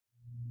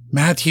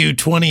Matthew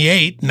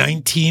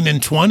 28:19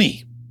 and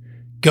 20.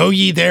 Go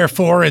ye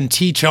therefore and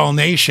teach all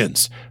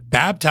nations,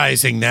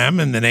 baptizing them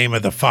in the name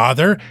of the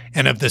Father,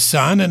 and of the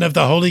Son, and of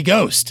the Holy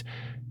Ghost,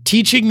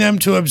 teaching them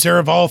to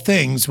observe all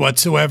things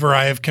whatsoever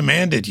I have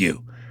commanded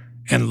you.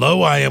 And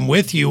lo, I am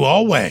with you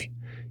alway,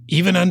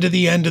 even unto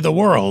the end of the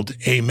world.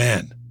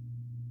 Amen.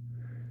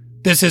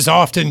 This is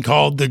often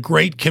called the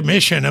Great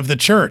Commission of the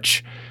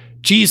Church.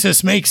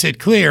 Jesus makes it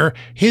clear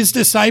his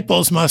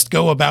disciples must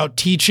go about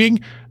teaching,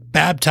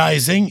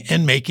 baptizing,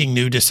 and making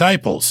new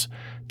disciples.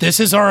 This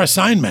is our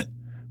assignment,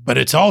 but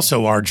it's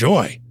also our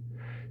joy.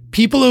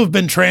 People who have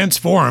been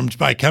transformed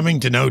by coming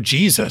to know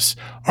Jesus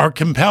are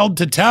compelled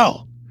to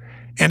tell.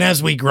 And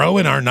as we grow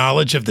in our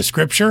knowledge of the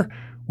Scripture,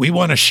 we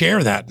want to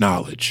share that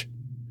knowledge.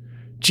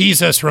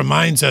 Jesus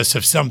reminds us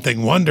of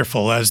something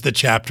wonderful as the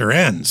chapter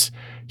ends.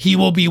 He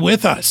will be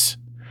with us.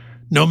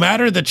 No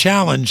matter the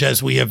challenge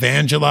as we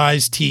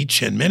evangelize,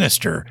 teach, and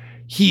minister,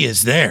 He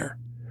is there.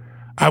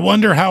 I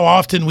wonder how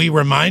often we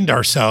remind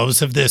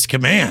ourselves of this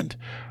command.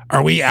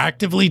 Are we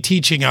actively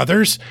teaching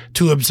others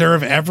to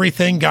observe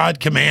everything God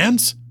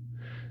commands?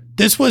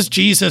 This was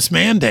Jesus'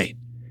 mandate.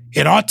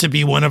 It ought to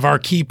be one of our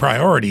key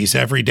priorities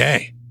every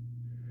day.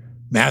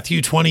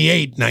 Matthew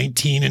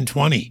 28:19 and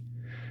 20.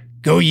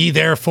 Go ye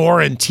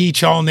therefore and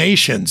teach all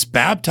nations,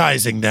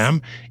 baptizing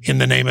them in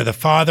the name of the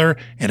Father,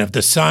 and of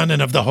the Son,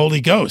 and of the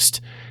Holy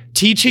Ghost,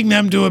 teaching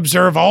them to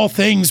observe all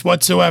things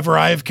whatsoever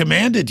I have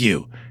commanded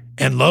you.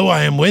 And lo,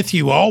 I am with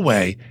you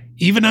alway,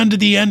 even unto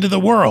the end of the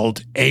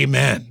world.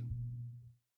 Amen.